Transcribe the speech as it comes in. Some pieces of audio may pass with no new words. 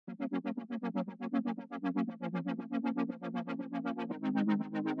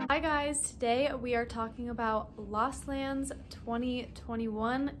Hi guys, today we are talking about Lost Lands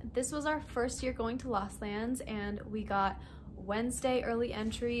 2021. This was our first year going to Lost Lands, and we got Wednesday early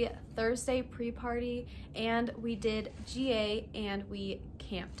entry, Thursday pre-party, and we did GA and we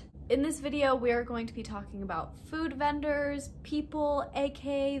camped. In this video, we are going to be talking about food vendors, people,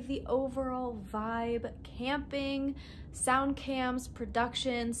 aka the overall vibe, camping, sound cams,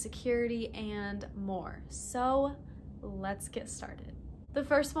 production, security, and more. So let's get started. The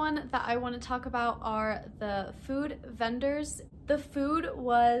first one that I want to talk about are the food vendors. The food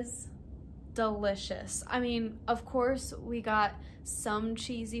was delicious. I mean, of course, we got some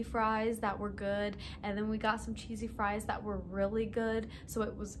cheesy fries that were good, and then we got some cheesy fries that were really good, so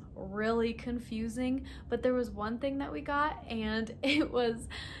it was really confusing. But there was one thing that we got, and it was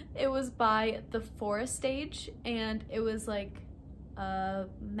by the forest stage, and it was like a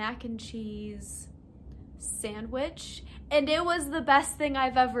mac and cheese sandwich, and it was the best thing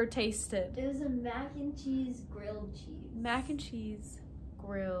I've ever tasted. It was a mac and cheese grilled cheese. Mac and cheese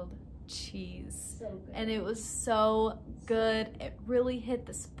grilled cheese. So good. And it was so good. It really hit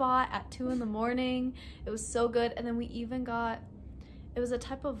the spot at 2 in the morning. It was so good. And then we even got, it was a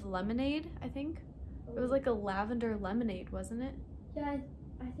type of lemonade, I think. It was like a lavender lemonade, wasn't it? Yeah,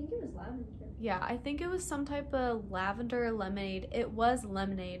 I think it was lavender. Yeah, I think it was some type of lavender lemonade. It was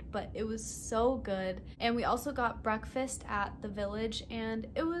lemonade, but it was so good. And we also got breakfast at the village, and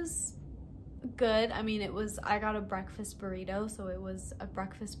it was good. I mean, I got a breakfast burrito, so it was a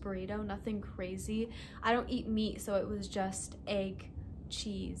breakfast burrito, nothing crazy. I don't eat meat, so it was just egg,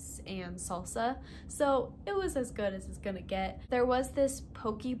 cheese, and salsa. So it was as good as it's gonna get. There was this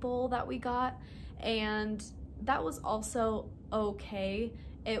poke bowl that we got, and that was also okay.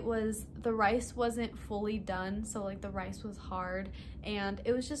 The rice wasn't fully done, so like the rice was hard, and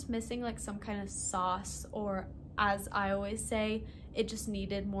it was just missing like some kind of sauce, or as I always say, it just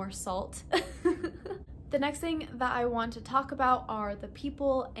needed more salt. The next thing that I want to talk about are the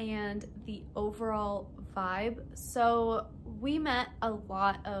people and the overall vibe. So we met a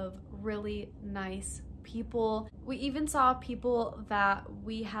lot of really nice people. We even saw people that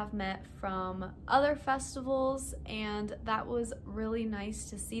we have met from other festivals, and that was really nice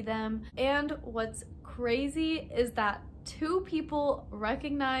to see them. And what's crazy is that 2 people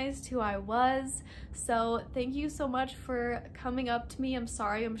recognized who I was, so thank you so much for coming up to me. I'm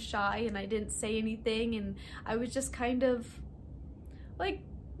sorry I'm shy and I didn't say anything, and I was just kind of like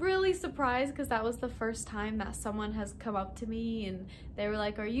really surprised because that was the first time that someone has come up to me and they were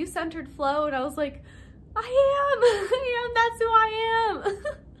like, "Are you Centered Flow?" And I was like, that's who I am.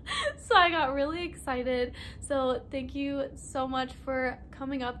 So I got really excited. So thank you so much for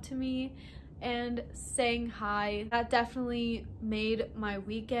coming up to me and saying hi. That definitely made my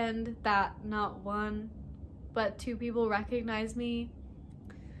weekend, that not 1 but 2 people recognized me.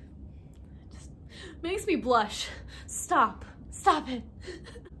 It just makes me blush. Stop it.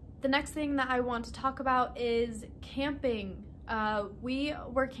 The next thing that I want to talk about is camping. We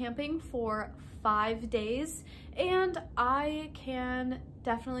were camping for 5 days, and I can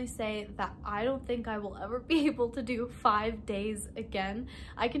definitely say that I don't think I will ever be able to do 5 days again.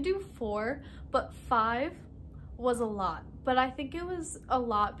 I can do 4, but 5 was a lot. But I think it was a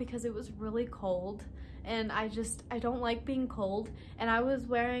lot because it was really cold, and I don't like being cold. And I was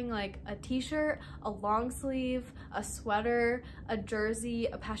wearing like a t-shirt, a long sleeve, a sweater, a jersey,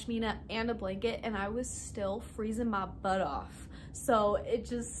 a pashmina, and a blanket, and I was still freezing my butt off. So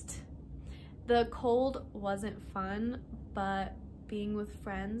the cold wasn't fun, but being with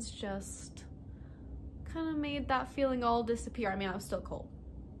friends just kind of made that feeling all disappear. I mean, I was still cold,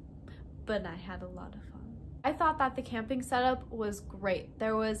 but I had a lot of fun. I thought that the camping setup was great.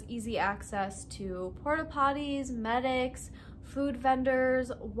 There was easy access to porta potties, medics, food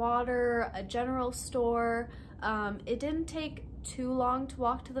vendors, water, a general store. It didn't take too long to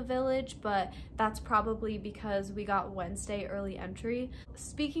walk to the village, but that's probably because we got Wednesday early entry.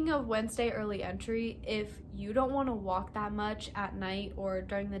 Speaking of Wednesday early entry, if you don't want to walk that much at night or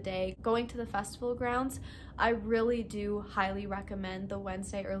during the day going to the festival grounds, I really do highly recommend the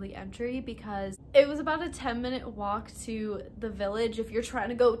Wednesday early entry, because it was about a 10-minute walk to the village. If you're trying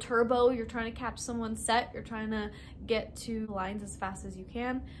to go turbo, you're trying to catch someone's set, you're trying to get to lines as fast as you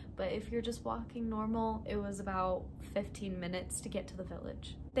can. But if you're just walking normal, it was about 15 minutes to get to the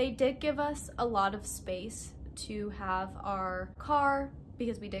village. They did give us a lot of space to have our car,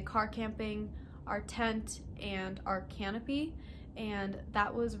 because we did car camping, our tent, and our canopy, and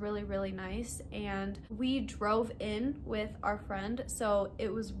that was really, really nice. And we drove in with our friend, so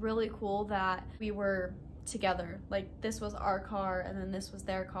it was really cool that we were together. Like, this was our car and then this was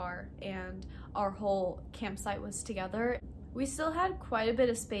their car, and our whole campsite was together. We still had quite a bit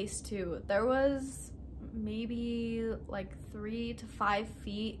of space too. There was maybe like 3 to 5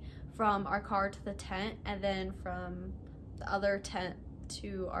 feet from our car to the tent, and then from the other tent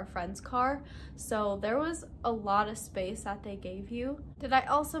to our friend's car. So there was a lot of space that they gave you. Did I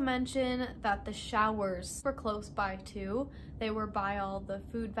also mention that the showers were close by too? They were by all the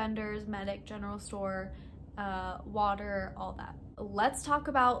food vendors, medic, general store, water, all that. Let's talk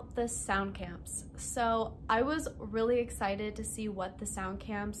about the sound camps. So I was really excited to see what the sound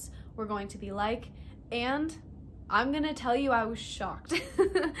camps were going to be like, and I'm gonna tell you, I was shocked.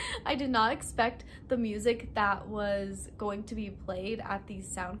 I did not expect the music that was going to be played at these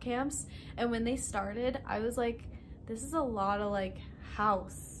sound camps, and when they started, I was like, this is a lot of like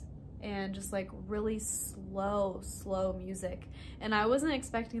house and just like really slow music, and I wasn't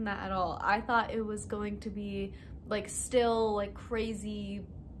expecting that at all. I thought it was going to be like still like crazy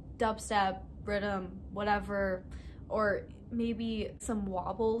dubstep, rhythm, whatever, or maybe some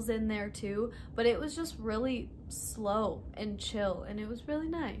wobbles in there too, but it was just really slow and chill, and it was really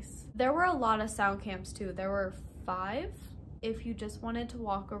nice. There were a lot of sound camps too. There were 5. If you just wanted to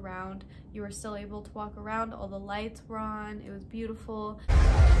walk around, you were still able to walk around. All the lights were on. It was beautiful.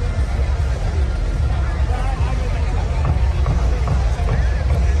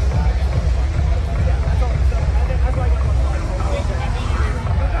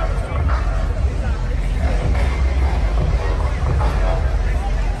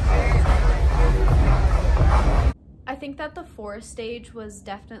 I think that the forest stage was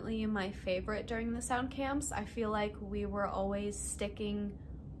definitely my favorite during the sound camps. I feel like we were always sticking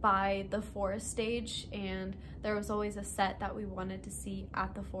by the forest stage, and there was always a set that we wanted to see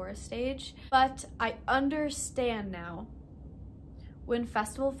at the forest stage. But I understand now when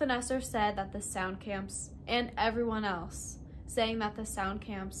Festival Finesser said that the sound camps, and everyone else saying that the sound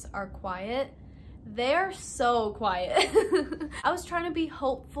camps are quiet. They're so quiet. I was trying to be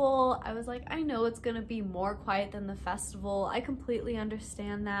hopeful. I was like, I know it's gonna be more quiet than the festival. I completely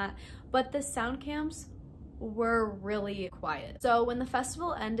understand that. But the sound camps were really quiet. So when the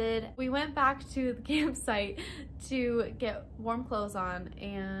festival ended, we went back to the campsite to get warm clothes on,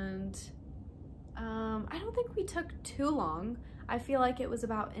 and I don't think we took too long. I feel like it was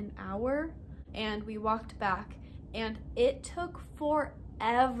about an hour, and we walked back, and it took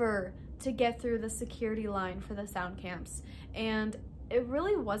forever to get through the security line for the sound camps, and it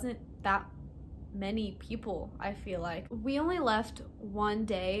really wasn't that many people. I feel like we only left one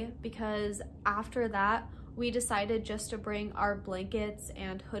day, because after that we decided just to bring our blankets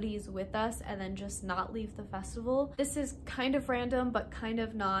and hoodies with us and then just not leave the festival. This is kind of random, but kind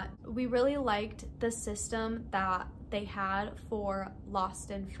of not. We really liked the system that they had for Lost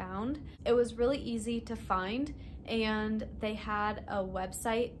and Found. It was really easy to find, and they had a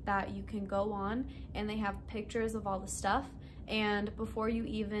website that you can go on, and they have pictures of all the stuff, and before you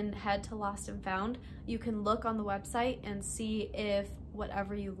even head to Lost and Found, you can look on the website and see if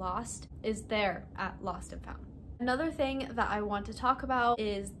whatever you lost is there at Lost and Found. Another thing that I want to talk about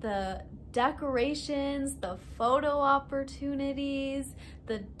is the decorations, the photo opportunities,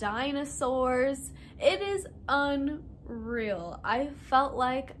 the dinosaurs. It is unreal. I felt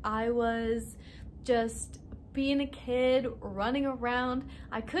like I was just being a kid running around.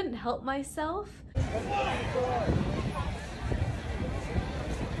 I couldn't help myself.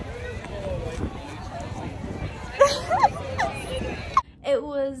 It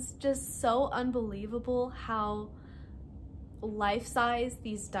was just so unbelievable how life-size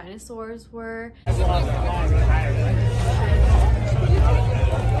these dinosaurs were.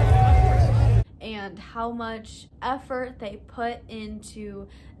 And how much effort they put into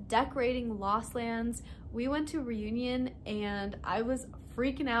decorating Lost Lands. We went to Reunion and I was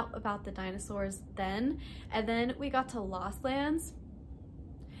freaking out about the dinosaurs then, and then we got to Lost Lands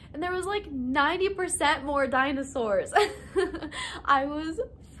and there was like 90% more dinosaurs. I was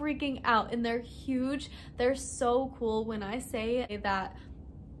freaking out, and they're huge. They're so cool. When I say that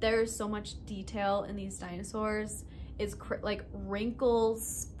there's so much detail in these dinosaurs, it's like wrinkles,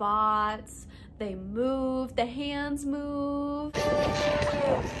 spots, they move, the hands move.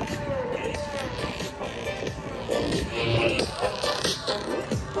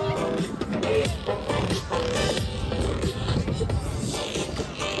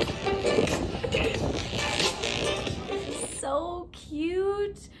 So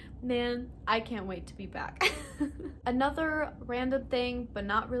cute. Man, I can't wait to be back. Another random thing, but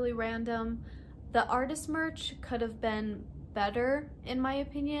not really random, the artist merch could have been better in my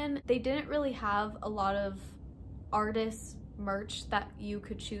opinion. They didn't really have a lot of artist merch that you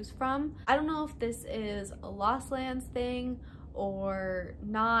could choose from. I don't know if this is a Lost Lands thing or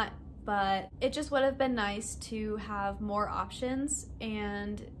not, but it just would have been nice to have more options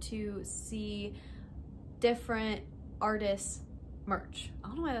and to see different artists merch. I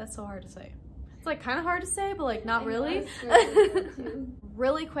don't know why that's so hard to say. It's like kind of hard to say, but like not really.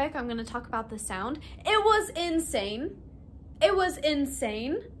 Really quick, I'm gonna talk about the sound. It was insane. It was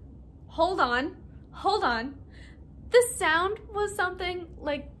insane. Hold on. The sound was something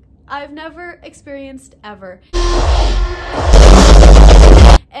like I've never experienced ever.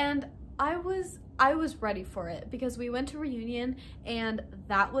 And I was ready for it because we went to Reunion and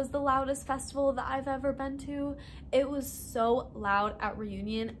that was the loudest festival that I've ever been to. It was so loud at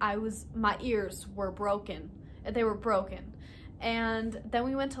Reunion. My ears were broken. They were broken. And then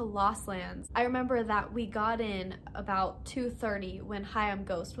we went to Lost Lands. I remember that we got in about 2:30 when Hi I'm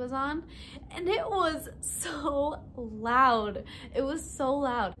Ghost was on, and it was so loud. It was so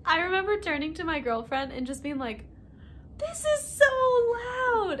loud. I remember turning to my girlfriend and just being like, this is so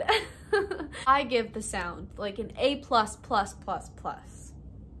loud. I give the sound like an A++++.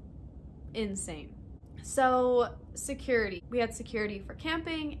 Insane. So security. We had security for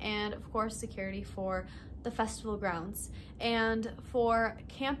camping and of course security for the festival grounds. And for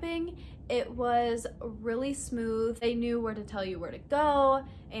camping, it was really smooth. They knew where to tell you where to go,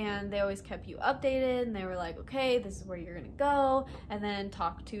 and they always kept you updated, and they were like, okay, this is where you're gonna go, and then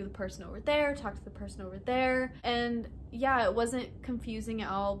talk to the person over there, talk to the person over there. And yeah, it wasn't confusing at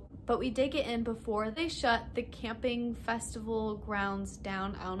all, but we did get in before they shut the camping festival grounds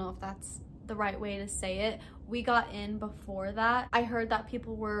down. I don't know if that's the right way to say it. We got in before that. I heard that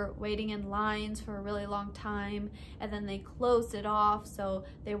people were waiting in lines for a really long time, and then they closed it off, so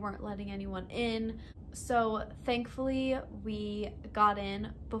they weren't letting anyone in. So thankfully we got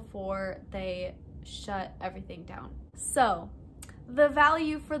in before they shut everything down. So the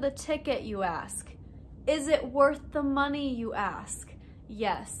value for the ticket, you ask. Is it worth the money, you ask?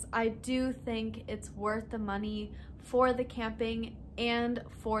 Yes, I do think it's worth the money for the camping and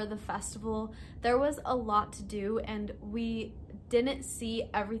for the festival. There was a lot to do and we didn't see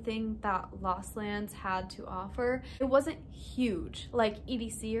everything that Lost Lands had to offer. It wasn't huge like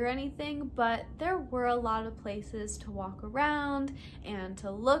EDC or anything, but there were a lot of places to walk around and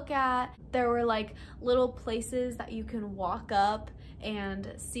to look at. There were like little places that you can walk up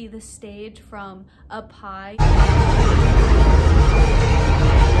and see the stage from up high.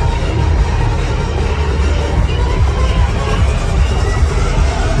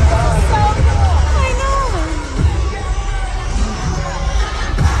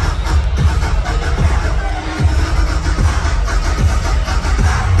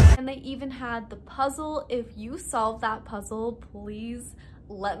 Had the puzzle. If you solve that puzzle, please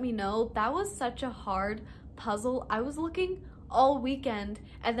let me know. That was such a hard puzzle. I was looking all weekend,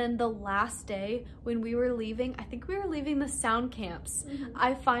 and then the last day when we were leaving, I think we were leaving the sound camps,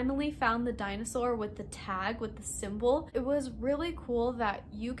 I finally found the dinosaur with the tag, with the symbol. It was really cool that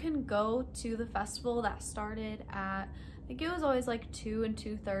you can go to the festival that started at, I think it was always like 2 and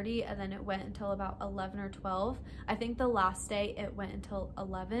 2:30, and then it went until about 11 or 12. I think the last day it went until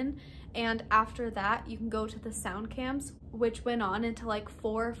 11, and after that you can go to the sound camps, which went on until like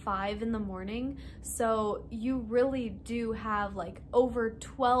 4 or 5 in the morning. So you really do have like over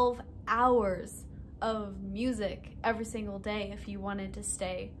 12 hours of music every single day if you wanted to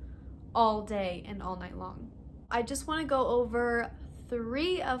stay all day and all night long. I just want to go over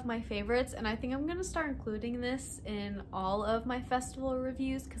 3 of my favorites, and I think I'm gonna start including this in all of my festival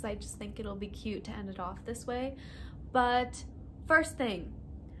reviews because I just think it'll be cute to end it off this way. But first thing,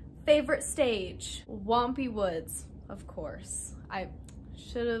 favorite stage, Whompy Woods, of course. I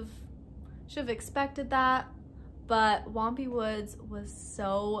should have expected that, but Whompy Woods was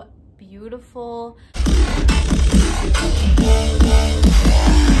so beautiful.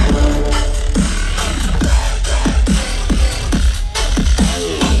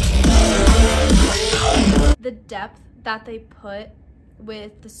 The depth that they put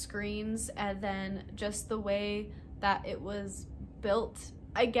with the screens, and then just the way that it was built,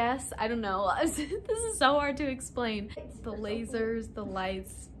 I guess, I don't know. This is so hard to explain. The lasers, the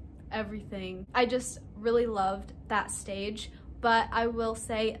lights, everything. I just really loved that stage, but I will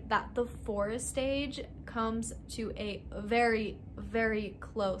say that the forest stage comes to a very, very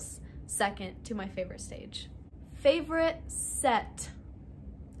close second to my favorite stage. Favorite set,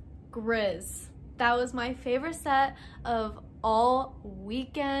 Grizz. That was my favorite set of all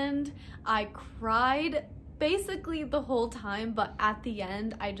weekend. I cried basically the whole time, but at the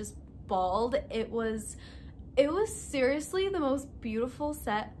end I just bawled. It was seriously the most beautiful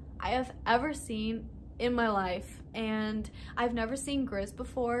set I have ever seen in my life, and I've never seen Grizz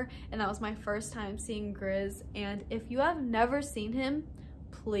before, and that was my first time seeing Grizz. And if you have never seen him,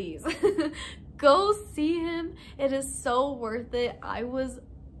 please go see him. It is so worth it. I was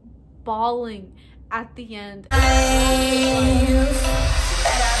bawling at the end.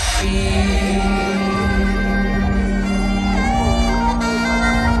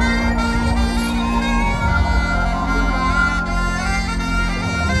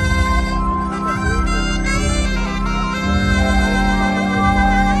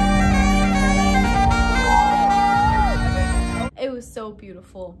 It was so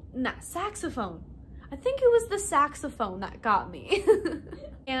beautiful. And that saxophone, I think it was the saxophone that got me.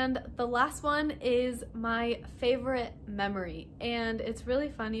 And the last one is my favorite memory. And it's really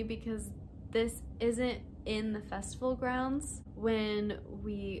funny because this isn't in the festival grounds. When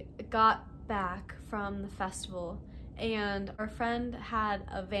we got back from the festival and our friend had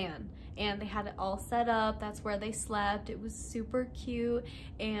a van and they had it all set up, that's where they slept. It was super cute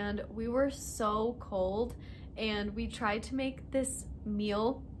and we were so cold, and we tried to make this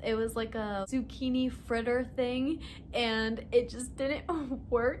meal. It was like a zucchini fritter thing, and it just didn't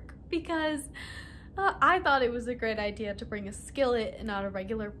work because I thought it was a great idea to bring a skillet and not a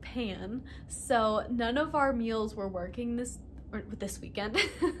regular pan. So none of our meals were working this weekend.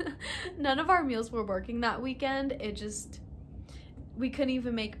 None of our meals were working that weekend. We couldn't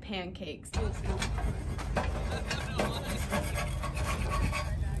even make pancakes.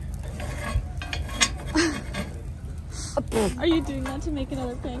 Are you doing that to make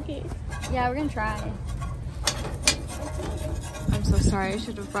another pancake? Yeah, we're gonna try. I'm so sorry, I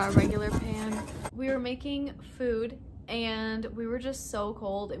should have brought a regular pan. We were making food and we were just so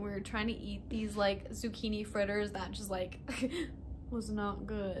cold, and we were trying to eat these like zucchini fritters that just like was not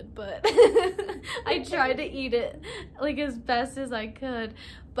good, but I tried to eat it like as best as I could.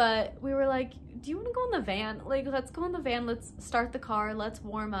 But we were like, do you want to go in the van? Like, let's go in the van, let's start the car, let's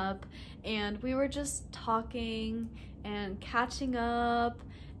warm up. And we were just talking and catching up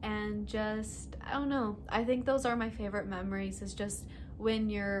and just, I don't know, I think those are my favorite memories, is just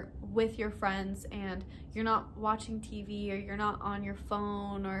when you're with your friends and you're not watching TV or you're not on your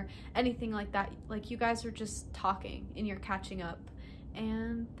phone or anything like that. Like, you guys are just talking and you're catching up,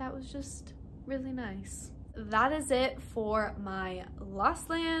 and that was just really nice. That is it for my Lost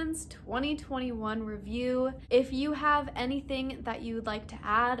Lands 2021 review. If you have anything that you'd like to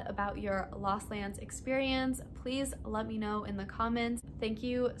add about your Lost Lands experience, please let me know in the comments. Thank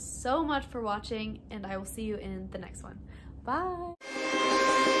you so much for watching, and I will see you in the next one. Bye!